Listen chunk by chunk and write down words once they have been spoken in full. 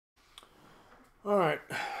All right,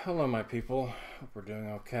 hello my people. Hope we're doing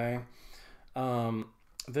okay. Um,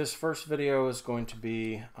 this first video is going to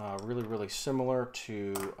be really similar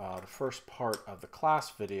to the first part of the class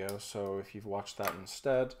video. So if you've watched that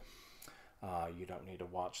instead, you don't need to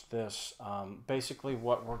watch this. Basically,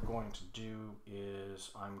 what we're going to do is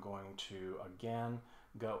I'm going to again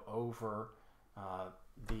go over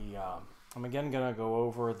the. I'm again going to go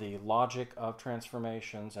over the logic of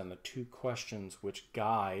transformations and the two questions which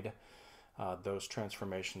guide those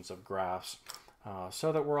transformations of graphs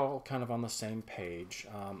so that we're all kind of on the same page.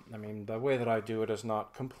 I mean, the way that I do it is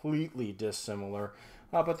not completely dissimilar,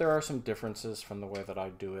 but there are some differences from the way that I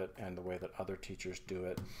do it and the way that other teachers do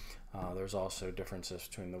it. There's also differences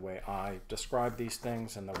between the way I describe these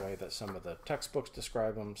things and the way that some of the textbooks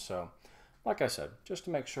describe them. So, like I said, just to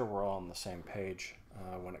make sure we're all on the same page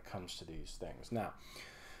when it comes to these things. Now,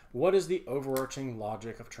 what is the overarching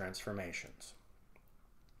logic of transformations?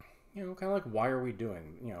 Kind of like, why are we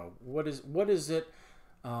doing? What is it?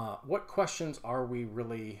 What questions are we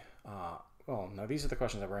really? Well, no, these are the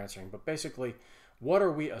questions that we're answering. But basically, what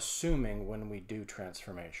are we assuming when we do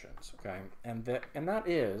transformations? Okay, and that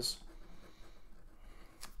is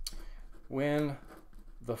when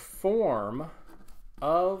the form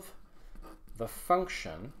of the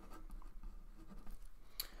function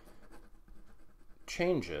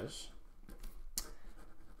changes,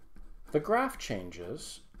 the graph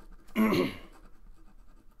changes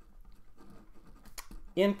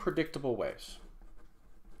in predictable ways.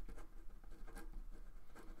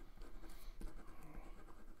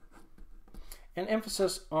 An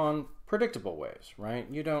emphasis on predictable ways, right?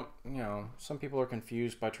 You don't, some people are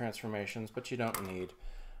confused by transformations, but you don't need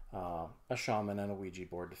a shaman and a Ouija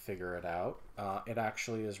board to figure it out. It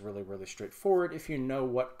actually is really straightforward if you know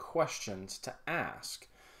what questions to ask.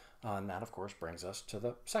 And that, of course, brings us to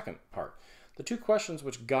the second part. The two questions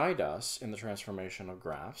which guide us in the transformation of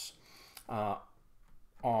graphs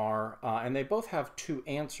are, and they both have two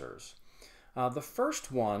answers. The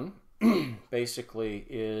first one basically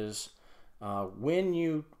is when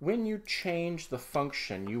you change the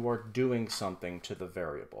function, you are doing something to the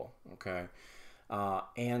variable, okay?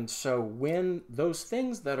 And so when those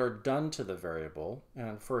things that are done to the variable,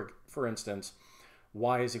 and for instance,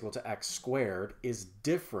 y is equal to x squared is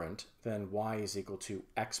different than y is equal to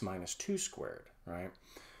x minus 2 squared, right?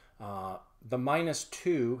 The minus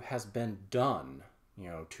 2 has been done,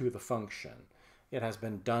 to the function. It has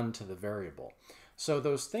been done to the variable. So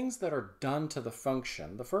those things that are done to the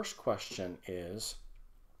function, the first question is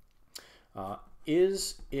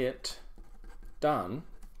it done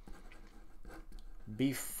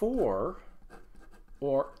before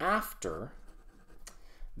or after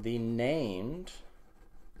the named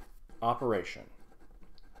operation?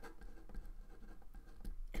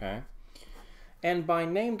 Okay, and by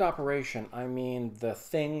named operation I mean the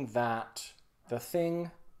thing that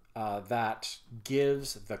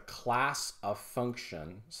gives the class of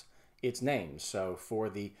functions its name. So for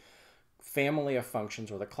the family of functions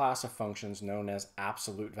or the class of functions known as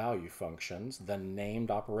absolute value functions, the named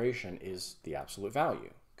operation is the absolute value.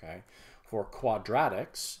 Okay, for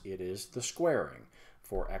quadratics it is the squaring.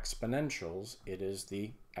 For exponentials, it is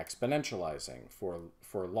the exponentializing. For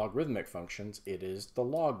logarithmic functions, it is the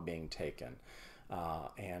log being taken.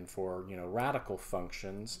 And for radical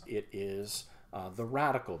functions, it is the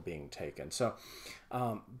radical being taken. So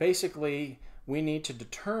basically, we need to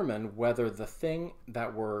determine whether the thing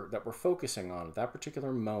that we're focusing on at that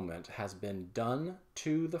particular moment has been done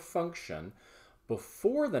to the function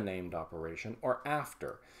before the named operation or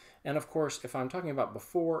after. And of course, if I'm talking about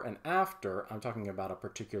before and after, I'm talking about a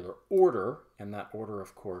particular order, and that order,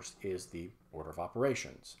 of course, is the order of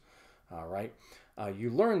operations. All right.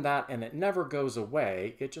 You learn that, and it never goes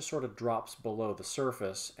away. It just sort of drops below the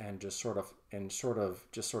surface, and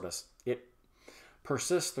it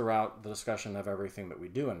persists throughout the discussion of everything that we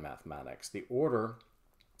do in mathematics. The order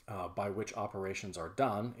by which operations are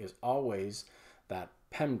done is always that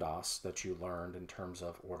PEMDAS that you learned in terms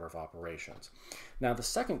of order of operations. Now, the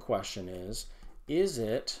second question is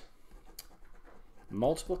it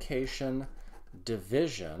multiplication,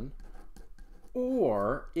 division,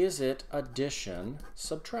 or is it addition,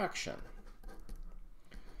 subtraction?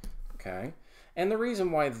 Okay, and the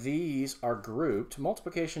reason why these are grouped,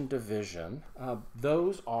 multiplication, division,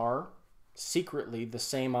 those are secretly the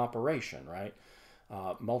same operation, right?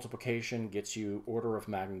 Multiplication gets you order of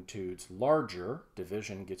magnitudes larger.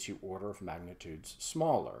 Division gets you order of magnitudes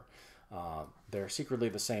smaller. They're secretly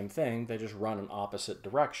the same thing. They just run in opposite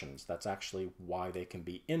directions. That's actually why they can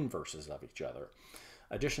be inverses of each other.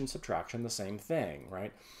 Addition, subtraction, the same thing,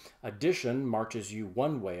 right? Addition marches you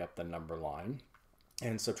one way up the number line.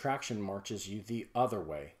 and subtraction marches you the other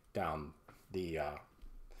way down the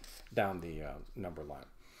number line.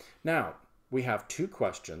 Now, we have two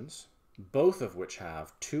questions, both of which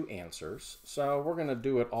have two answers. So we're going to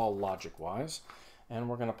do it all logic-wise, and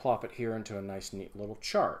we're going to plop it here into a nice, neat little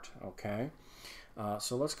chart, okay?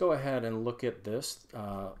 So let's go ahead and look at this.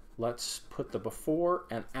 Let's put the before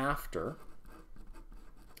and after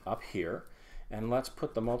up here, and let's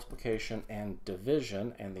put the multiplication and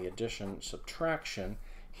division and the addition, subtraction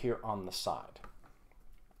here on the side.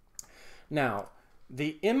 Now,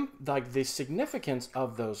 the significance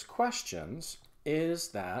of those questions is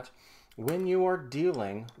that when you are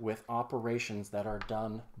dealing with operations that are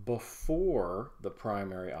done before the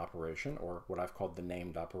primary operation, or what I've called the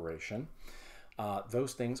named operation,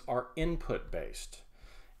 those things are input-based.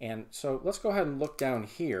 And so let's go ahead and look down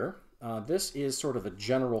here. This is sort of a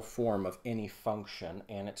general form of any function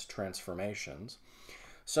and its transformations.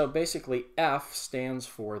 So basically, f stands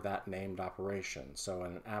for that named operation. So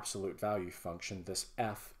in an absolute value function, this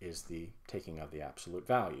f is the taking of the absolute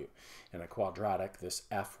value. In a quadratic, this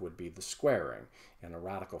f would be the squaring. In a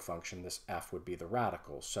radical function, this f would be the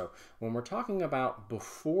radical. So when we're talking about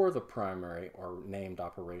before the primary or named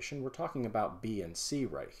operation, we're talking about b and c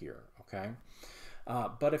right here, okay?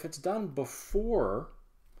 But if it's done before,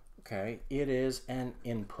 okay, it is an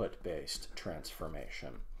input-based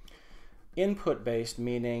transformation. Input-based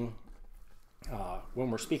meaning,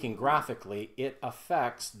 when we're speaking graphically, it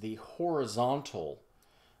affects the horizontal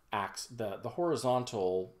the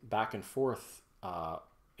horizontal back and forth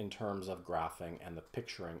in terms of graphing and the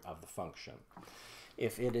picturing of the function.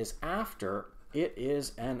 If it is after, it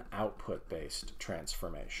is an output-based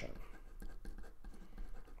transformation.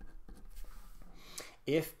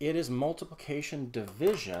 If it is multiplication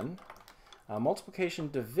division, multiplication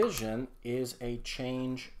division is a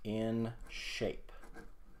change in shape.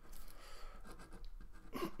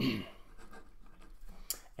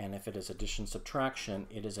 And if it is addition subtraction,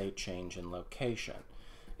 it is a change in location.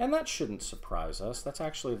 And that shouldn't surprise us. That's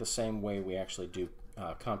actually the same way we actually do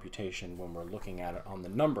computation when we're looking at it on the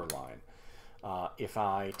number line. If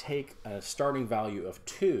I take a starting value of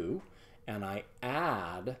 2 and I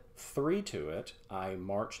add 3 to it, I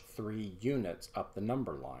march 3 units up the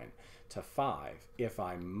number line to 5. If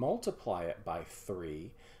I multiply it by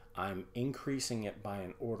 3, I'm increasing it by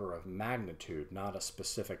an order of magnitude, not a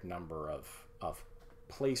specific number of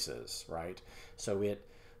places, right?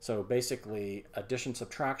 So basically, addition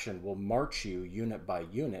subtraction will march you unit by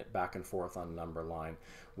unit back and forth on the number line,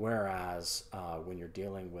 whereas when you're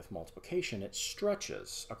dealing with multiplication, it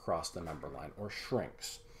stretches across the number line or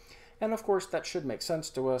shrinks. And of course, that should make sense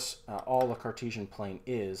to us. All the Cartesian plane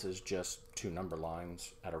is just two number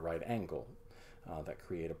lines at a right angle that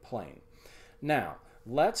create a plane. Now,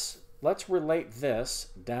 let's relate this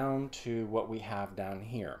down to what we have down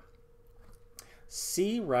here.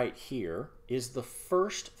 C right here is the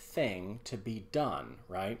first thing to be done,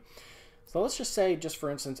 right? So let's just say, just for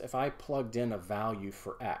instance, if I plugged in a value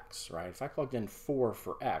for x, right? If I plugged in 4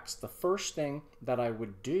 for x, the first thing that I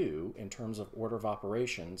would do in terms of order of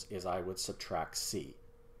operations is I would subtract c.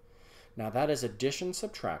 Now that is addition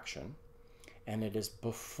subtraction, and it is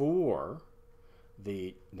before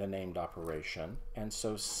the named operation, and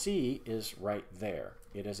so c is right there.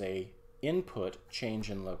 It is a input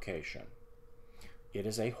change in location. It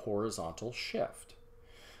is a horizontal shift.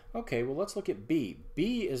 Okay, well, let's look at B.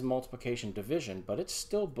 B is multiplication division, but it's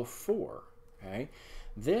still before, okay?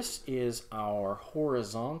 This is our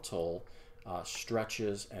horizontal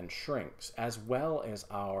stretches and shrinks, as well as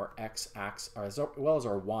our x-axis, as well as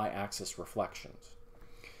our y-axis reflections.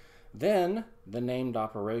 Then the named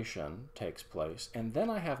operation takes place, and then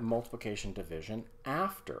I have multiplication division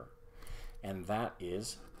after, and that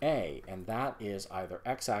is A, and that is either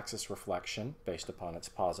x-axis reflection based upon its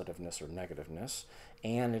positiveness or negativeness,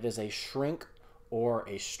 and it is a shrink or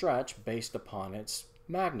a stretch based upon its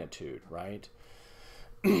magnitude, right?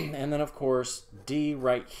 And then of course D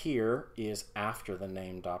right here is after the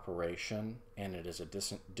named operation, and it is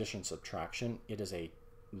addition subtraction. It is a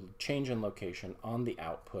change in location on the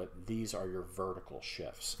output. These are your vertical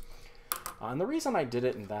shifts. And the reason I did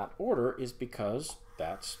it in that order is because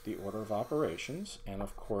that's the order of operations, and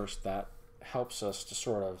of course that helps us to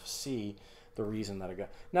sort of see the reason that I got.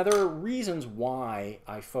 Now there are reasons why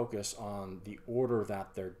I focus on the order that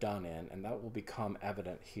they're done in, and that will become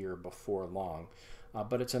evident here before long.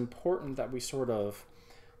 But it's important that we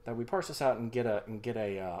parse this out and get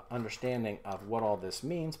a understanding of what all this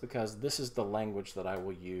means, because this is the language that I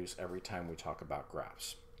will use every time we talk about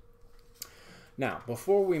graphs. Now,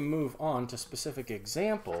 before we move on to specific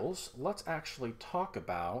examples, let's actually talk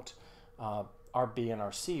about our B and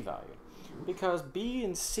our C value. Because B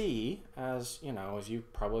and C, as you know, as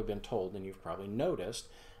you've probably been told and you've probably noticed,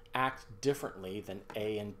 act differently than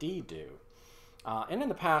A and D do. And in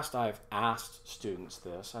the past, I've asked students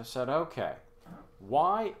this. I said, okay,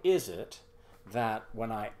 why is it that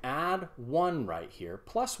when I add 1 right here,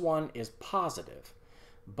 plus 1 is positive,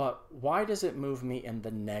 but why does it move me in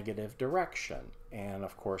the negative direction? And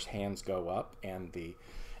of course, hands go up, and the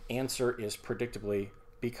answer is predictably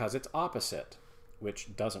because it's opposite,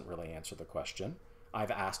 which doesn't really answer the question.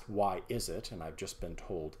 I've asked why is it, and I've just been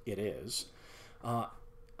told it is.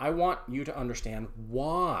 I want you to understand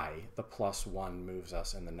why the plus 1 moves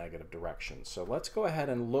us in the negative direction. So let's go ahead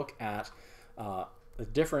and look at the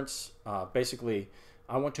difference. Basically,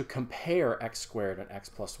 I want to compare x squared and x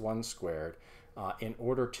plus 1 squared in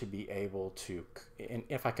order to be able to, and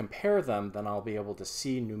if I compare them, then I'll be able to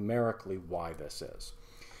see numerically why this is.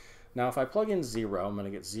 Now, if I plug in 0, I'm going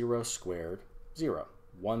to get 0 squared, 0,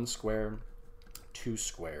 1 squared, 2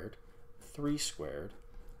 squared, 3 squared,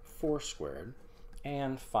 4 squared,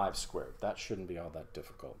 and 5 squared. That shouldn't be all that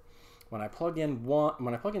difficult. When I plug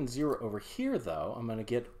in 0 over here, though, I'm going to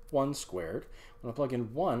get 1 squared. When I plug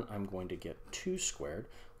in 1, I'm going to get 2 squared.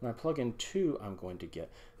 When I plug in 2, I'm going to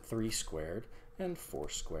get 3 squared, and 4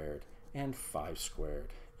 squared, and 5 squared,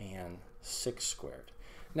 and 6 squared.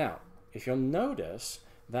 Now, if you'll notice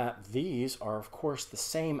that these are, of course, the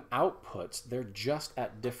same outputs, they're just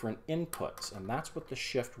at different inputs, and that's what the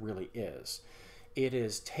shift really is. It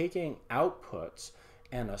is taking outputs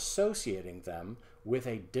and associating them with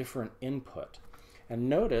a different input. And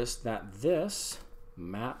notice that this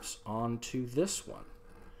maps onto this one.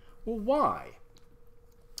 Well, why?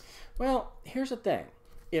 Well, here's the thing.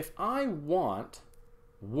 If I want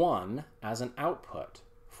 1 as an output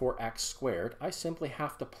for x squared, I simply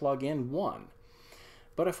have to plug in 1.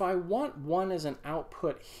 But if I want 1 as an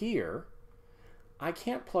output here, I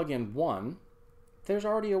can't plug in 1. There's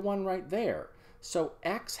already a 1 right there. So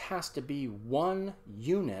x has to be 1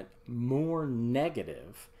 unit more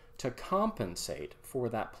negative to compensate for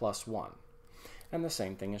that plus 1. And the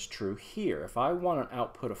same thing is true here. If I want an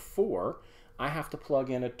output of 4, I have to plug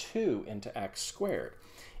in a 2 into x squared.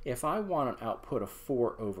 If I want an output of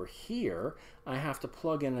 4 over here, I have to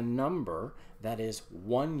plug in a number that is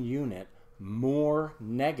 1 unit more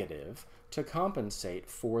negative to compensate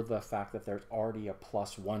for the fact that there's already a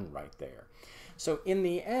plus 1 right there. So in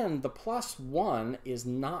the end, the plus 1 is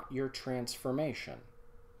not your transformation.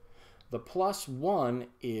 The plus 1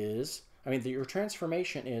 is, your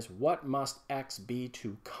transformation is what must x be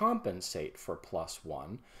to compensate for plus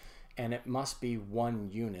 1, and it must be 1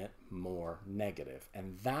 unit more negative.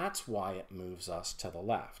 And that's why it moves us to the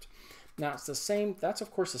left. Now it's the same, that's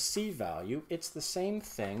of course a C value. It's the same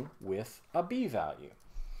thing with a B value.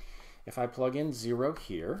 If I plug in 0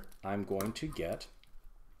 here, I'm going to get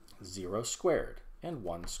 0 squared, and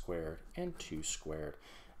 1 squared, and 2 squared,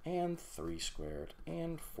 and 3 squared,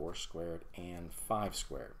 and 4 squared, and 5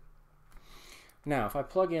 squared. Now, if I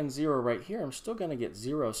plug in 0 right here, I'm still going to get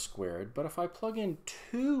 0 squared, but if I plug in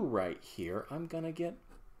 2 right here, I'm going to get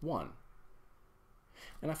 1.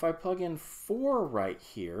 And if I plug in 4 right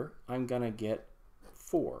here, I'm going to get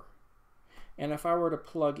 4. And if I were to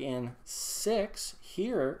plug in 6,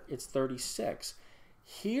 here it's 36.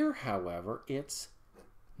 Here, however, it's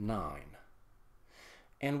 9.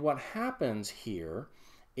 And what happens here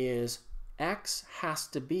is x has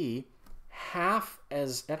to be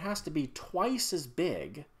it has to be twice as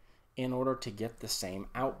big in order to get the same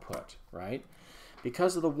output, right?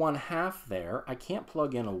 Because of the 1/2 there, I can't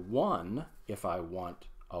plug in a 1 if I want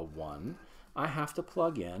a 1. I have to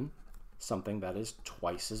plug in something that is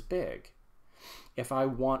twice as big. If I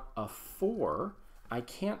want a 4, I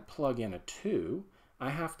can't plug in a 2. I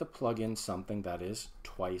have to plug in something that is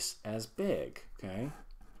twice as big, okay?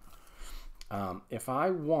 If I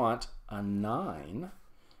want a 9,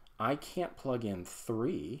 I can't plug in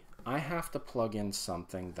 3. I have to plug in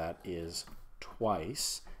something that is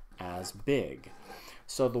twice as big.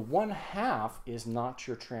 So the 1/2 is not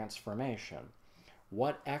your transformation.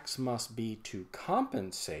 What x must be to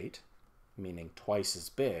compensate, meaning twice as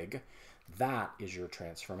big, that is your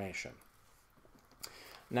transformation.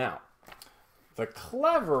 Now, the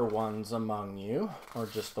clever ones among you, or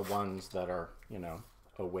just the ones that are,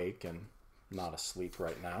 awake and not asleep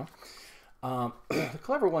right now, the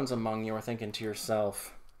clever ones among you are thinking to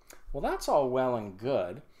yourself, well, that's all well and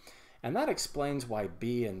good, and that explains why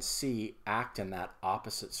B and C act in that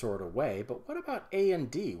opposite sort of way, but what about A and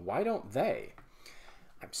D? Why don't they?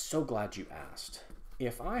 I'm so glad you asked.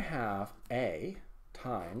 If I have A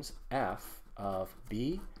times f of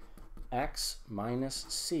B x minus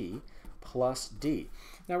C, plus d.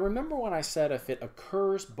 Now remember when I said if it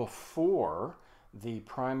occurs before the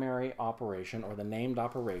primary operation or the named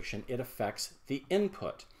operation, it affects the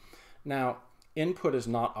input. Now, input is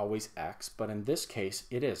not always x, but in this case,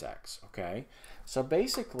 it is x, okay? So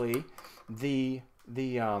basically,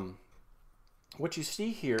 what you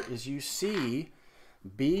see here is you see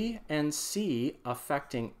B and C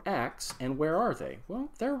affecting x, and where are they? Well,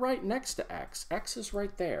 they're right next to x. X is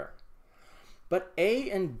right there. But A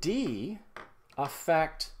and D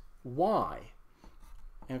affect y.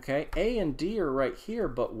 Okay, A and D are right here,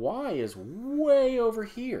 but y is way over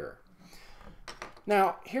here.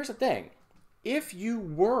 Now, here's the thing. If you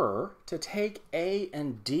were to take A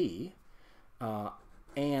and D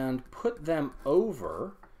and put them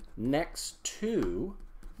over next to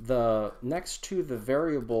the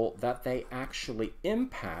variable that they actually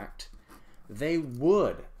impact, they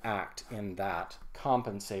would act in that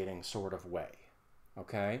compensating sort of way.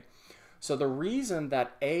 Okay? So the reason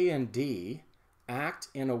that A and D act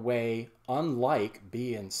in a way unlike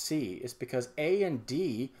B and C is because A and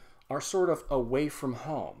D are sort of away from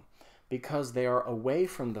home, because they are away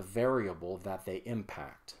from the variable that they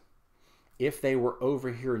impact. If they were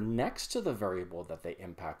over here next to the variable that they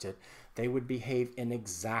impacted, they would behave in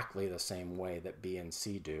exactly the same way that B and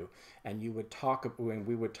C do. And we would talk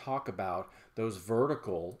about those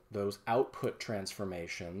output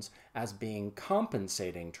transformations as being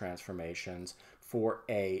compensating transformations for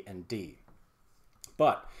A and D.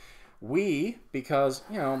 But we, because,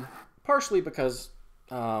 partially because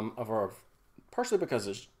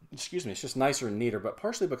it's just nicer and neater, but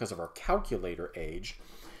partially because of our calculator age,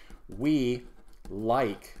 we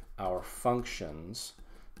like our functions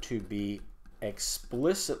to be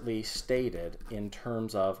explicitly stated in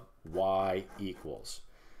terms of y equals.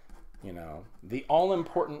 The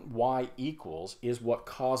all-important y equals is what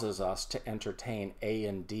causes us to entertain A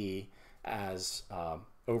and D as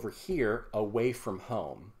over here, away from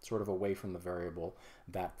home, sort of away from the variable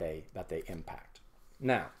that they impact.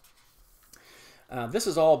 Now, this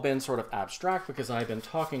has all been sort of abstract because I've been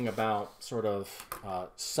talking about sort of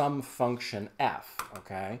some function f,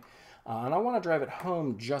 okay? And I want to drive it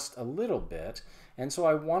home just a little bit, and so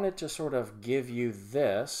I wanted to sort of give you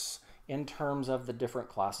this in terms of the different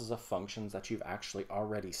classes of functions that you've actually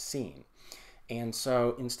already seen. And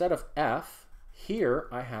so instead of f, here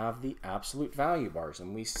I have the absolute value bars,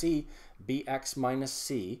 and we see bx minus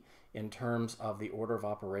c in terms of the order of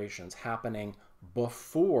operations happening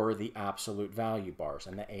before the absolute value bars,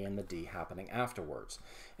 and the a and the d happening afterwards.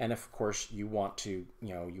 And of course you want to,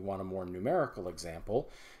 you want a more numerical example,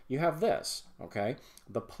 you have this, okay?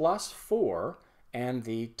 The plus 4 and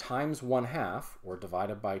the times 1/2, or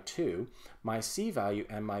divided by 2, my c value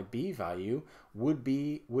and my b value would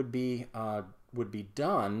be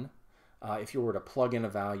done. If you were to plug in a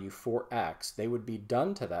value for x, they would be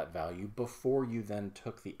done to that value before you then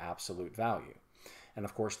took the absolute value. And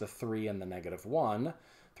of course the 3 and the -1,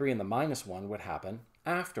 3 and the -1 would happen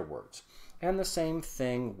afterwards. And the same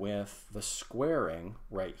thing with the squaring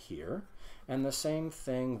right here, and the same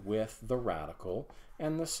thing with the radical,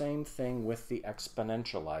 and the same thing with the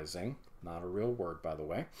exponentializing, not a real word by the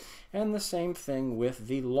way, and the same thing with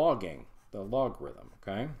the logging, the logarithm,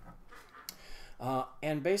 okay?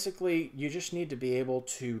 And basically, you just need to be able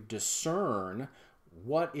to discern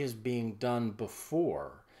what is being done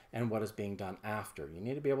before and what is being done after. You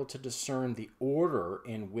need to be able to discern the order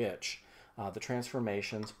in which the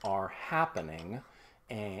transformations are happening,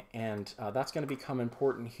 and that's going to become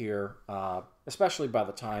important here, especially by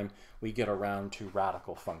the time we get around to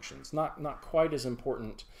radical functions. Not quite as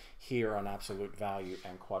important here on absolute value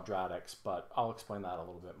and quadratics, but I'll explain that a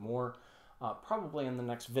little bit more probably in the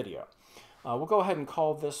next video. We'll go ahead and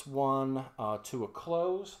call this one to a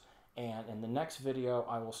close, and in the next video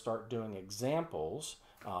I will start doing examples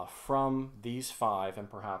from these 5 and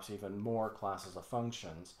perhaps even more classes of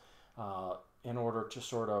functions in order to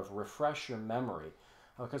sort of refresh your memory.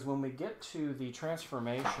 Because when we get to the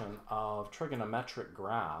transformation of trigonometric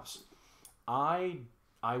graphs, I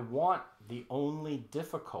want the only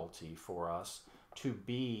difficulty for us to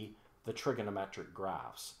be the trigonometric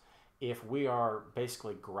graphs. If we are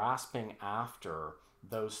basically grasping after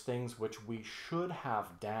those things which we should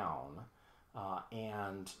have down,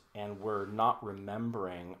 and we're not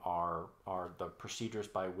remembering the procedures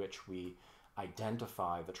by which we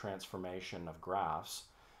identify the transformation of graphs,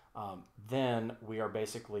 then we are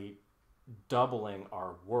basically doubling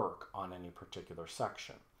our work on any particular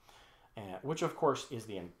section. Which of course is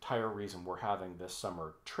the entire reason we're having this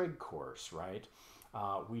summer trig course, right?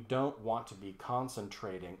 We don't want to be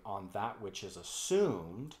concentrating on that which is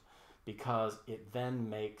assumed because it then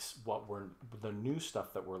makes the new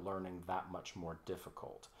stuff that we're learning that much more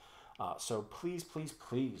difficult. So please, please,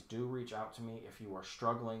 please do reach out to me if you are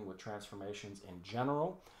struggling with transformations in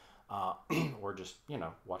general, or just,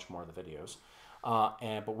 watch more of the videos.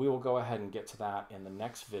 But we will go ahead and get to that in the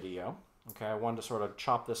next video. Okay, I wanted to sort of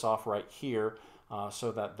chop this off right here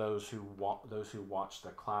so that those who watched the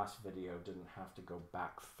class video didn't have to go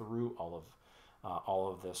back through all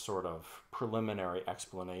of this sort of preliminary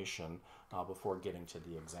explanation before getting to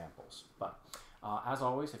the examples. But as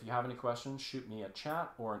always, if you have any questions, shoot me a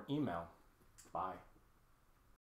chat or an email. Bye.